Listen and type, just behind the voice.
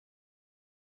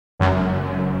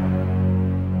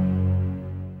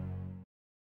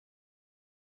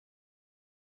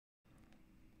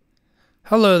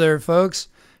Hello there, folks.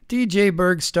 DJ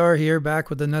Burgstarre here, back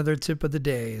with another tip of the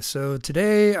day. So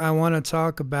today I want to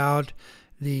talk about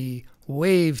the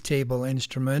Wavetable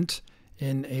instrument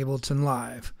in Ableton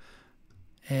Live.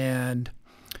 And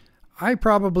I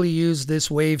probably use this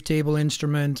Wavetable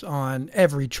instrument on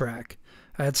every track.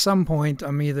 At some point,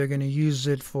 I'm either going to use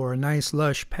it for a nice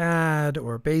lush pad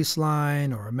or a bass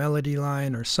line or a melody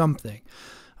line or something.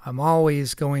 I'm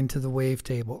always going to the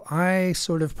Wavetable. I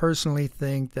sort of personally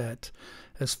think that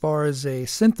as far as a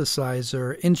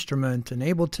synthesizer instrument in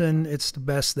Ableton, it's the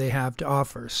best they have to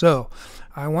offer. So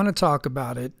I want to talk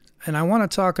about it, and I want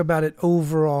to talk about it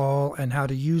overall and how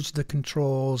to use the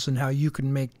controls and how you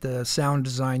can make the sound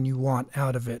design you want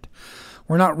out of it.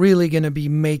 We're not really going to be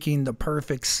making the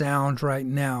perfect sound right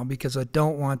now because I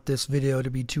don't want this video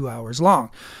to be 2 hours long.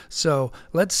 So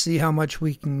let's see how much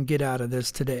we can get out of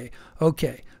this today.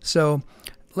 Okay, so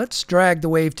let's drag the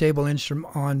Wavetable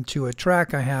instrument onto a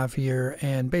track I have here,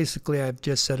 and basically I've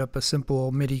just set up a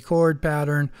simple MIDI chord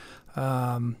pattern,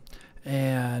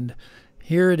 and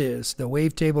here it is, the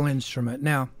Wavetable instrument.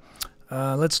 Now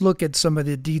let's look at some of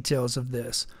the details of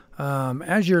this.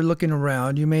 As you're looking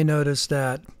around, you may notice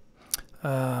that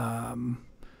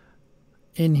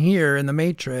in here in the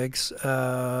matrix,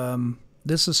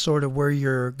 this is sort of where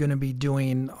you're going to be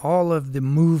doing all of the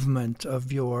movement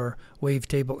of your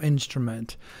Wavetable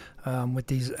instrument with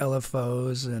these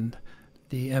LFOs and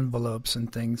the envelopes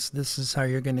and things. This is how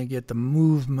you're going to get the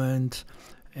movement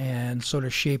and sort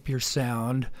of shape your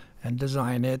sound and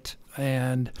design it.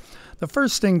 And the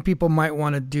first thing people might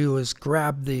want to do is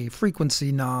grab the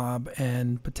frequency knob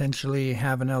and potentially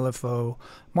have an LFO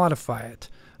modify it.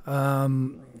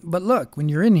 But look, when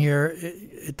you're in here,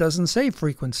 it doesn't say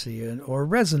frequency or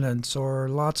resonance or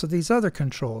lots of these other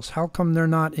controls. How come they're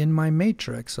not in my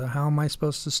matrix? How am I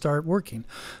supposed to start working?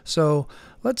 So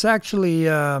let's actually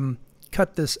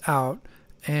cut this out,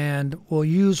 and we'll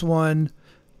use one.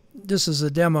 This is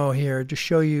a demo here to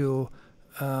show you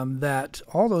that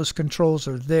all those controls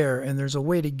are there and there's a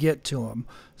way to get to them.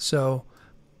 So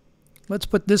let's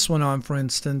put this one on, for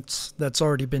instance, that's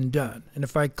already been done. And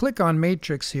if I click on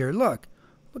matrix here, look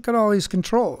at all these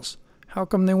controls. How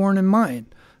come they weren't in mine?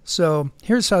 So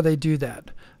here's how they do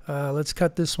that. Let's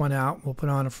cut this one out. We'll put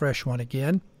on a fresh one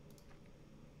again.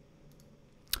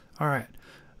 All right,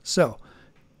 so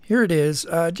here it is.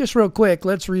 Just real quick,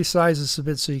 let's resize this a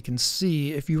bit so you can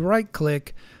see. If you right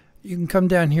click, you can come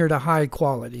down here to high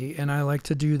quality, and I like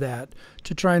to do that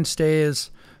to try and stay as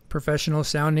professional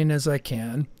sounding as I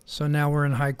can. So now we're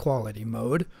in high quality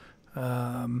mode.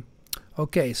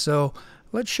 Okay, so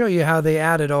let's show you how they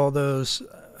added all those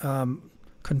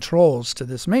controls to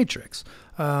this matrix.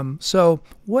 So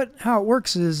how it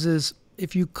works is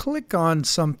if you click on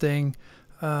something,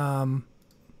 then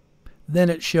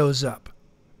it shows up.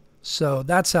 So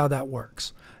that's how that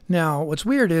works. Now, what's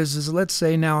weird is let's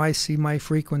say now I see my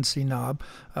frequency knob,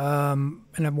 and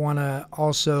I want to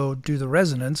also do the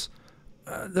resonance.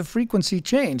 The frequency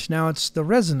changed. Now it's the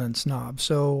resonance knob.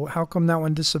 So how come that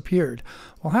one disappeared?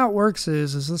 Well, how it works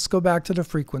is let's go back to the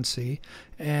frequency,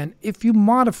 and if you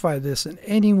modify this in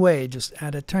any way, just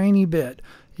add a tiny bit,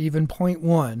 even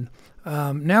 0.1,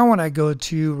 now when I go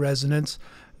to resonance,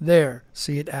 there,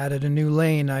 see, it added a new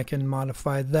lane. I can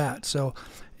modify that. So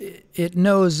it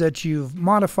knows that you've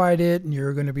modified it and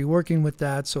you're going to be working with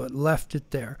that, so it left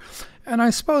it there. And I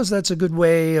suppose that's a good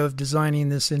way of designing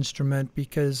this instrument,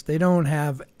 because they don't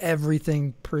have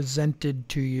everything presented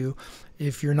to you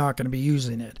if you're not going to be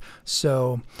using it.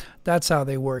 So that's how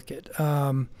they work it.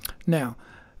 Now,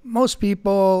 most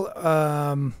people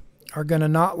are going to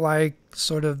not like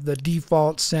sort of the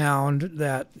default sound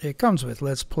that it comes with.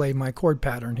 Let's play my chord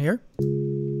pattern here.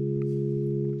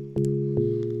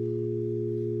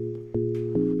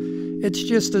 It's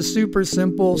just a super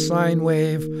simple sine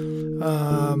wave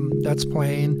that's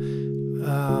playing,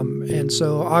 and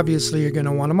so obviously you're going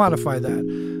to want to modify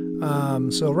that.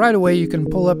 So right away you can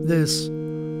pull up this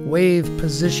wave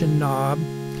position knob,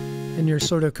 and you're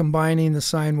sort of combining the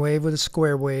sine wave with a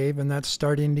square wave, and that's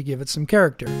starting to give it some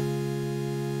character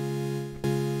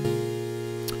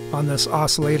on this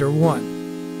oscillator 1.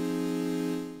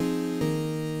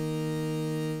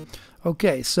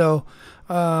 Okay, so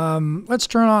let's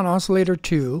turn on oscillator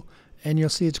 2, and you'll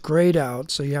see it's grayed out,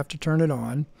 so you have to turn it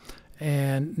on.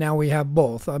 And now we have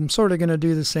both. I'm sort of going to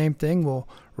do the same thing. We'll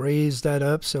raise that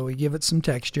up so we give it some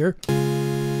texture.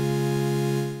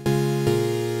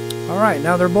 All right,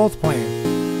 now they're both playing.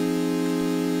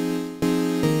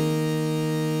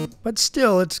 But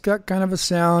still, it's got kind of a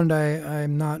sound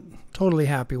I'm not totally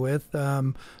happy with.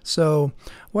 So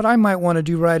what I might want to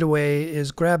do right away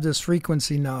is grab this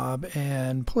frequency knob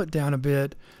and pull it down a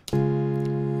bit.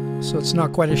 so it's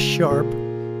not quite as sharp.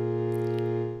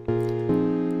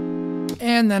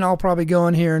 And then I'll probably go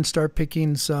in here and start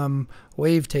picking some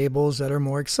wavetables that are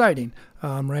more exciting.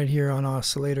 Right here on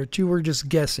oscillator 2, we're just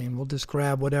guessing. We'll just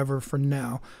grab whatever for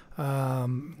now.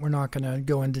 We're not going to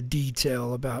go into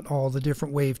detail about all the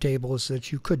different wavetables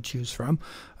that you could choose from.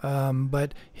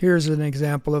 But here's an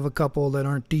example of a couple that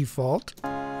aren't default.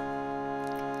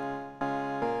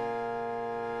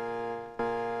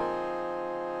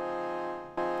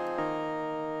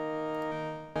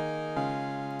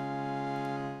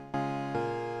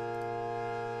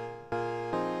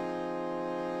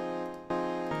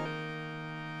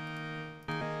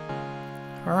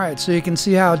 Alright, so you can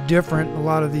see how different a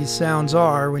lot of these sounds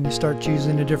are when you start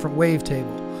choosing a different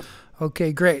wavetable.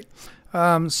 Okay, great.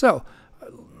 So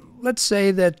let's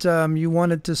say that you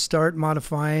wanted to start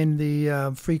modifying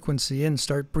the frequency and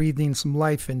start breathing some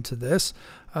life into this.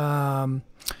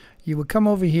 You would come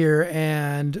over here,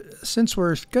 and since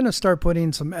we're going to start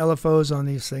putting some LFOs on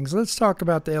these things, let's talk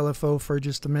about the LFO for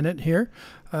just a minute here.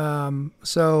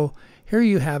 So here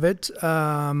you have it,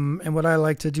 and what I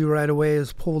like to do right away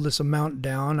is pull this amount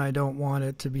down. I don't want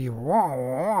it to be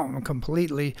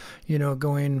completely, you know,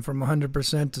 going from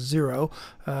 100% to 0.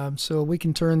 So we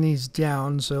can turn these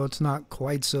down so it's not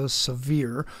quite so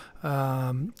severe.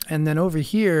 And then over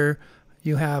here,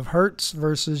 you have hertz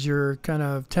versus your kind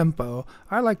of tempo.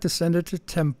 I like to send it to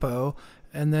tempo,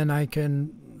 and then I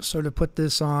can sort of put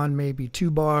this on maybe 2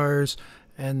 bars,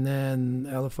 and then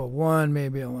LFO 1,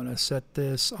 maybe I want to set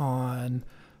this on,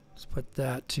 let's put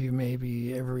that to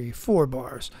maybe every 4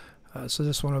 bars. So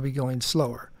this one will be going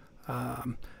slower.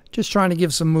 Just trying to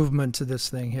give some movement to this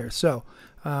thing here. So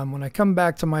when I come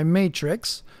back to my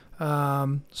matrix,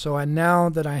 so now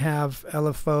that I have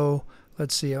LFO,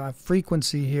 let's see, I have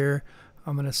frequency here.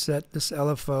 I'm going to set this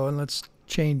LFO, and let's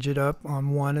change it up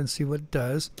on 1 and see what it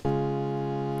does.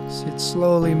 See, it's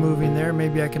slowly moving there.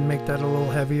 Maybe I can make that a little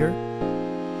heavier.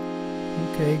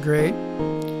 Okay, great.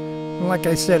 And like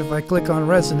I said, if I click on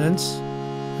resonance,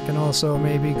 I can also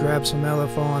maybe grab some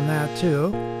LFO on that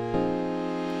too.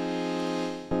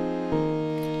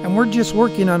 And we're just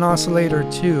working on oscillator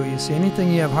 2. You see,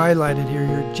 anything you have highlighted here,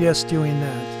 you're just doing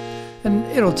that. And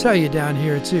it'll tell you down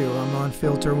here too. I'm on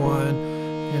filter 1.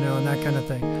 You know, and that kind of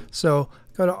thing. So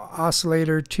go to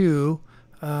oscillator 2,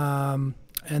 and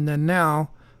then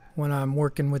now when I'm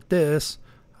working with this,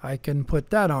 I can put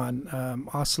that on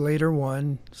oscillator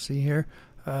 1. See here,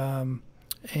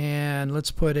 and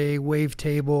let's put a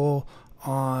wavetable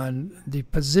on the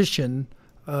position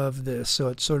of this, so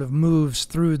it sort of moves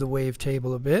through the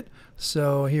wavetable a bit.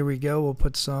 So here we go. We'll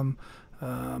put some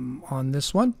on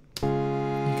this one.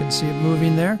 You can see it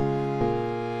moving there.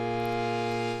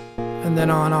 And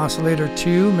then on oscillator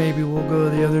 2, maybe we'll go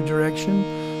the other direction.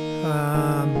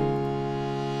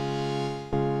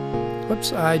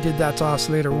 Whoops, I did that to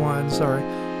oscillator 1, sorry.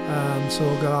 So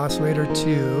we'll go oscillator 2,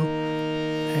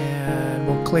 and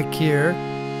we'll click here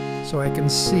so I can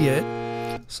see it.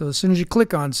 So as soon as you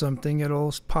click on something,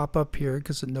 it'll pop up here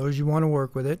because it knows you want to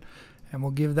work with it. And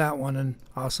we'll give that one an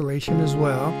oscillation as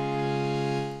well.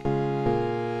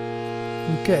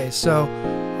 Okay, so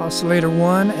oscillator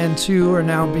 1 and 2 are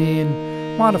now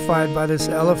being modified by this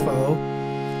LFO,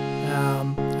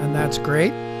 and that's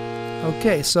great.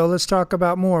 Okay, so let's talk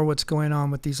about more what's going on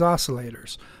with these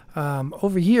oscillators.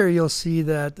 Over here you'll see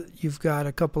that you've got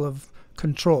a couple of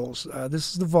controls.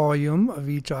 This is the volume of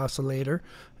each oscillator,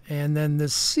 and then the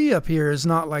C up here is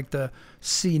not like the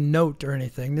C note or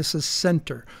anything. This is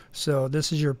center, so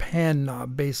this is your pan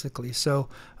knob basically. So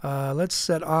let's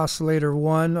set oscillator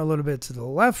 1 a little bit to the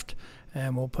left,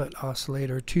 and we'll put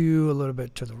oscillator 2 a little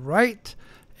bit to the right,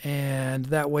 and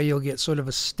that way you'll get sort of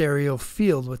a stereo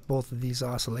field with both of these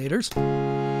oscillators.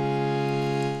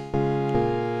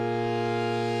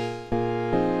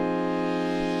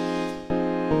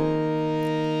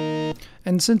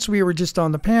 And since we were just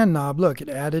on the pan knob, look, it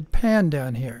added pan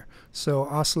down here. So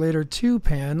oscillator 2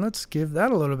 pan, let's give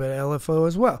that a little bit of LFO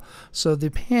as well. So the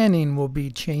panning will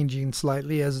be changing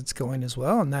slightly as it's going as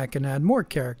well, and that can add more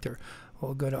character.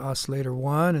 We'll go to oscillator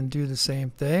 1 and do the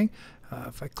same thing.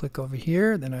 If I click over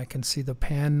here, then I can see the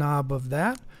pan knob of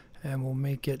that, and we'll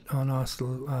make it on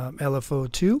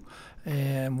LFO 2,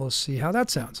 and we'll see how that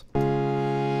sounds.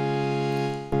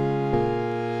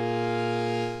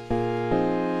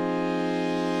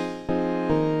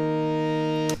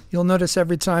 You'll notice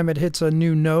every time it hits a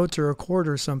new note or a chord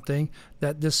or something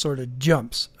that this sort of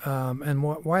jumps. And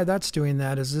why that's doing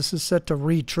that is this is set to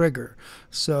re-trigger.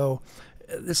 So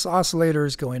this oscillator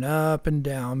is going up and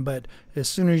down, but as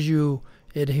soon as you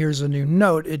it hears a new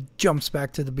note, it jumps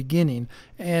back to the beginning.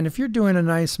 And if you're doing a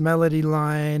nice melody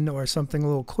line or something a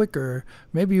little quicker,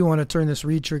 maybe you want to turn this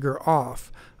retrigger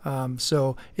off.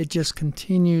 So it just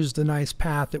continues the nice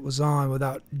path it was on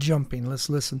without jumping. Let's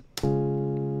listen.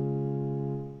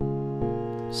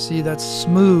 See, that's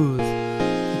smooth.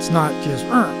 It's not just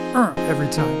every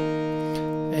time.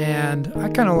 And I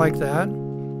kind of like that.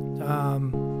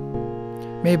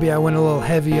 Maybe I went a little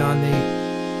heavy on the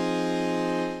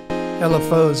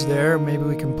LFOs there. Maybe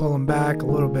we can pull them back a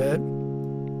little bit.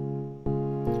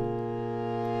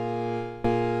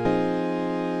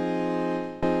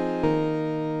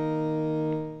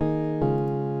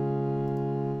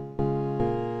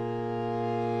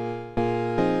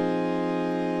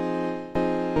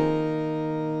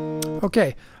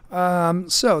 Okay,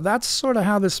 so that's sort of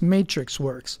how this matrix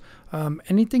works.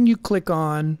 Anything you click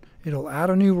on, it'll add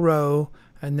a new row,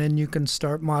 and then you can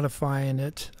start modifying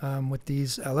it with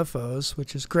these LFOs,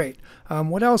 which is great.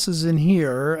 What else is in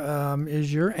here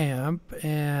is your amp,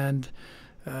 and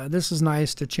this is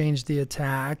nice to change the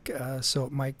attack so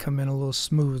it might come in a little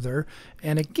smoother.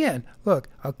 And again, look,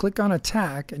 I'll click on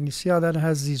attack, and you see how that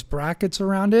has these brackets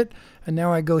around it? And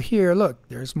now I go here, look,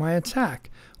 there's my attack,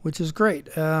 which is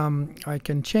great. I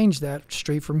can change that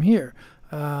straight from here.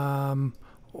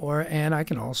 And I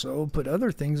can also put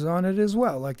other things on it as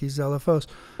well, like these LFOs.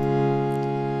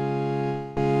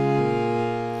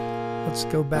 Let's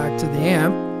go back to the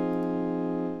amp.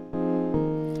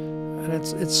 And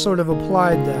it's sort of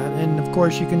applied that. And of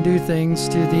course you can do things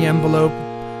to the envelope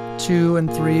 2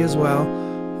 and 3 as well,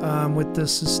 with the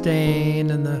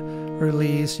sustain and the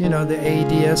release, you know, the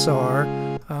ADSR.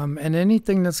 And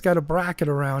anything that's got a bracket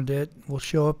around it will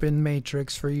show up in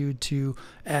Matrix for you to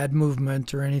add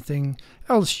movement or anything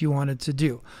else you wanted to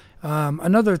do.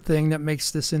 Another thing that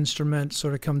makes this instrument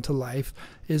sort of come to life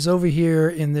is over here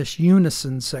in this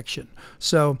unison section.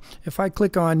 So if I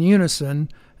click on unison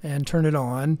and turn it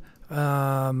on,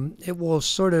 it will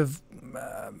sort of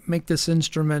make this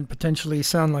instrument potentially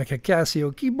sound like a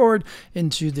Casio keyboard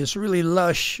into this really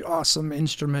lush, awesome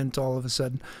instrument all of a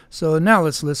sudden. So now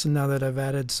let's listen now that I've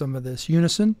added some of this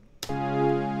unison.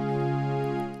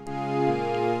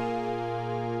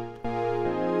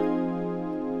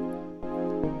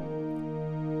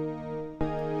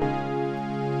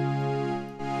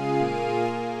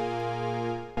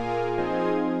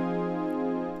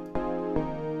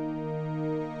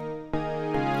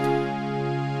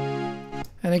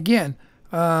 And again,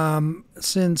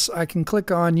 since I can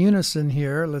click on unison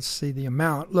here, let's see the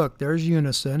amount. Look, there's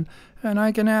unison, and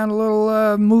I can add a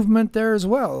little movement there as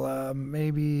well.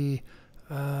 Maybe,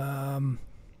 I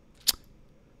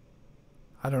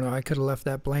don't know, I could have left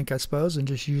that blank, I suppose, and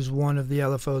just use one of the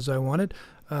LFOs I wanted.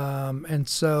 And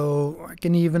so I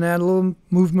can even add a little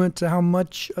movement to how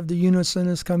much of the unison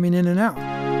is coming in and out.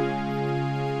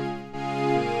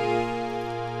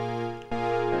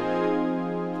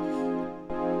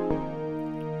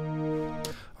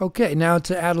 Okay, now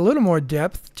to add a little more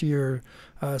depth to your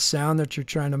sound that you're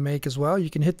trying to make as well, you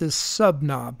can hit this sub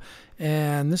knob.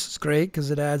 And this is great because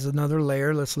it adds another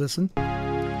layer. Let's listen.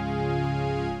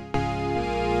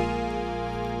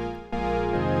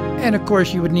 And of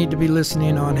course you would need to be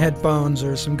listening on headphones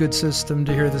or some good system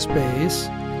to hear this bass.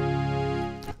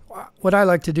 What I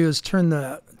like to do is turn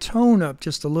the tone up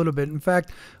just a little bit. In fact,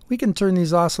 we can turn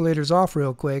these oscillators off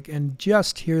real quick and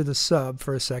just hear the sub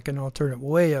for a second. I'll turn it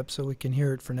way up so we can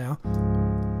hear it for now.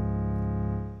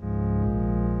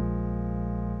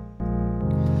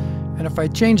 And if I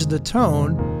change the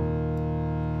tone,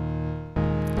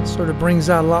 it sort of brings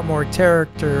out a lot more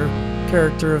character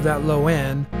of that low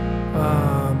end,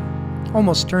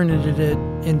 almost turning it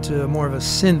into more of a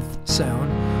synth sound.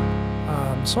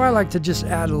 So I like to just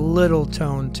add a little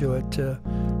tone to it to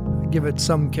give it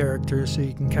some character so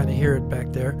you can kind of hear it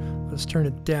back there. Let's turn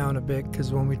it down a bit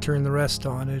because when we turn the rest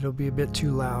on, it'll be a bit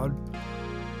too loud.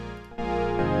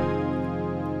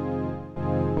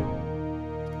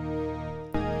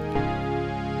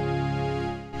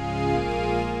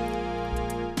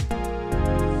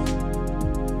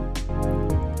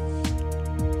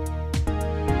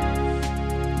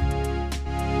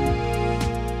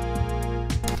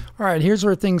 All right, here's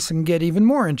where things can get even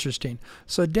more interesting.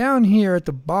 So down here at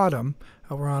the bottom,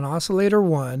 we're on oscillator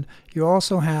 1, you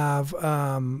also have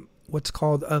what's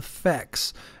called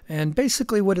effects. And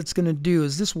basically what it's going to do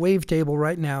is this wavetable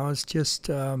right now is just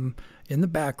in the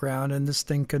background, and this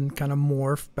thing can kind of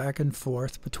morph back and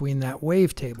forth between that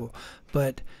wavetable.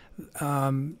 But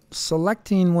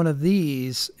selecting one of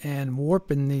these and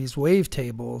warping these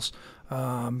wavetables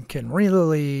can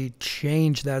really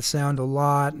change that sound a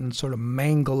lot and sort of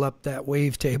mangle up that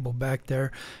wavetable back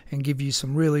there and give you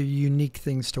some really unique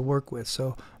things to work with.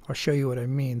 So I'll show you what I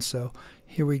mean. So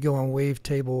here we go on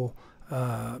wavetable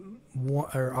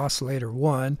or oscillator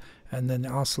 1, and then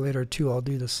oscillator 2 I'll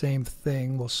do the same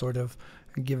thing. We'll sort of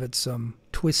give it some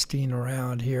twisting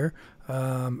around here,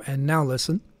 and now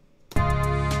listen.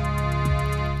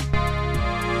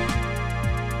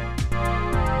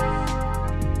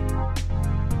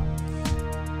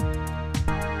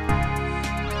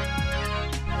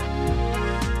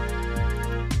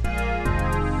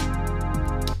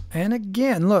 And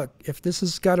again, look, if this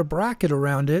has got a bracket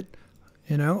around it,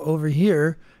 you know, over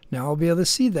here, now I'll be able to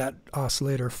see that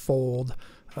oscillator fold.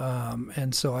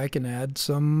 And so I can add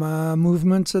some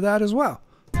movement to that as well.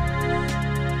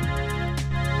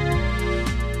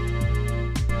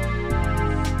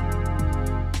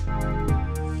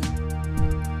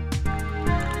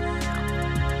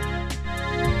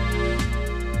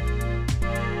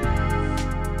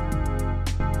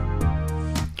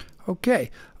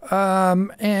 Okay,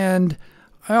 and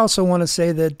I also want to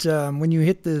say that when you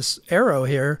hit this arrow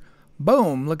here,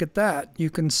 boom, look at that. You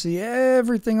can see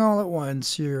everything all at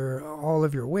once. All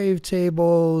of your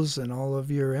wavetables and all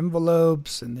of your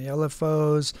envelopes and the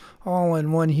LFOs all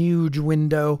in one huge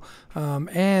window,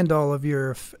 and all of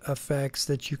your effects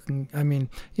that you can, I mean,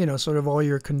 you know, sort of all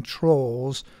your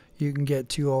controls you can get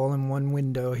to all in one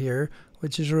window here,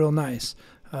 which is real nice.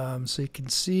 So you can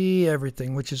see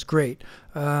everything, which is great.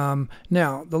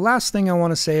 Now, the last thing I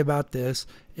want to say about this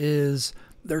is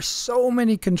there's so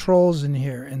many controls in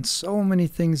here and so many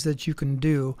things that you can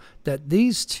do that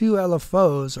these two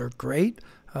LFOs are great.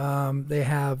 They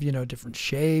have, you know, different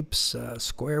shapes,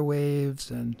 square waves,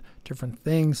 and different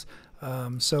things.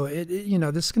 So you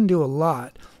know, this can do a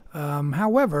lot.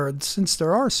 However, since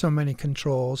there are so many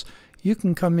controls, you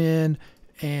can come in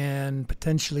and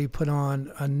potentially put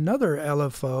on another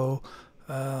LFO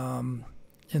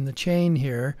in the chain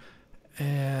here,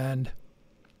 and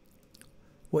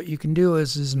what you can do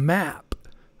is map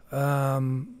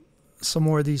some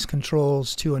more of these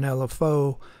controls to an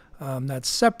LFO that's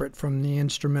separate from the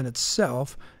instrument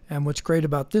itself. And what's great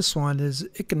about this one is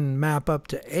it can map up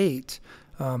to 8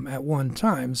 at one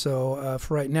time. So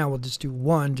for right now we'll just do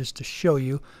 1 just to show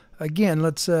you. Again,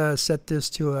 let's set this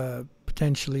to a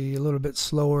potentially a little bit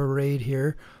slower rate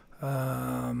here.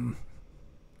 Let's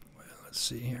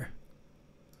see here.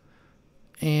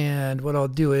 And what I'll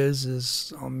do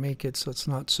is I'll make it so it's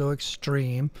not so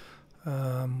extreme.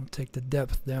 Take the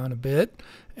depth down a bit,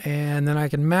 and then I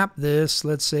can map this,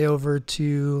 let's say, over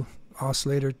to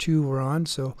oscillator 2 we're on.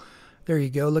 So there you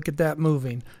go, look at that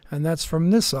moving, and that's from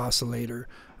this oscillator.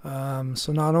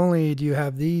 So not only do you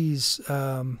have these, this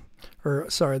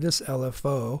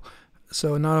LFO,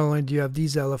 so not only do you have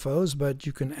these LFOs, but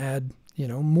you can add, you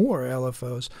know, more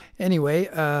LFOs. Anyway,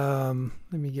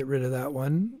 let me get rid of that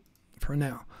one for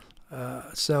now.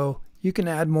 So you can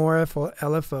add more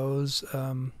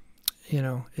LFOs, you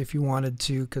know, if you wanted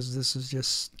to, because this is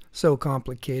just so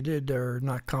complicated, or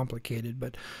not complicated,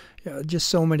 but just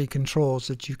so many controls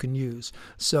that you can use.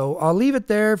 So I'll leave it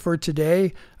there for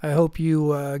today. I hope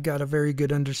you got a very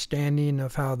good understanding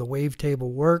of how the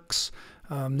wavetable works.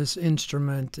 This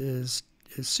instrument is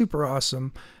super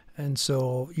awesome, and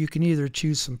so you can either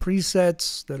choose some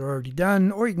presets that are already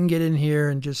done, or you can get in here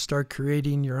and just start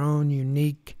creating your own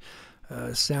unique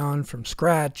sound from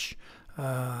scratch,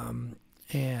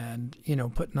 and, you know,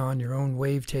 putting on your own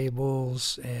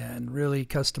wavetables and really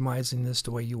customizing this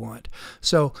the way you want.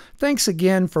 So thanks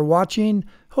again for watching.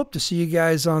 Hope to see you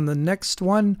guys on the next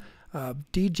one.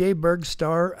 DJ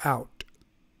Burgstarre out.